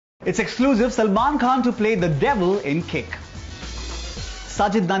It's exclusive. Salman Khan to play the devil in Kick.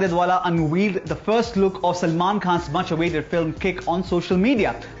 Sajid Nadeedwala unveiled the first look of Salman Khan's much-awaited film Kick on social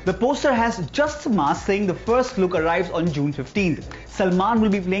media. The poster has just a mask saying the first look arrives on June 15th. Salman will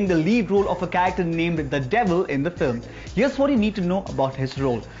be playing the lead role of a character named the Devil in the film. Here's what you need to know about his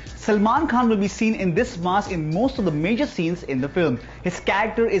role. Salman Khan will be seen in this mask in most of the major scenes in the film. His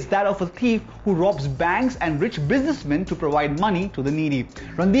character is that of a thief who robs banks and rich businessmen to provide money to the needy.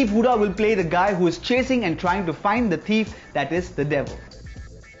 Randeep Hooda will play the guy who is chasing and trying to find the thief, that is the devil.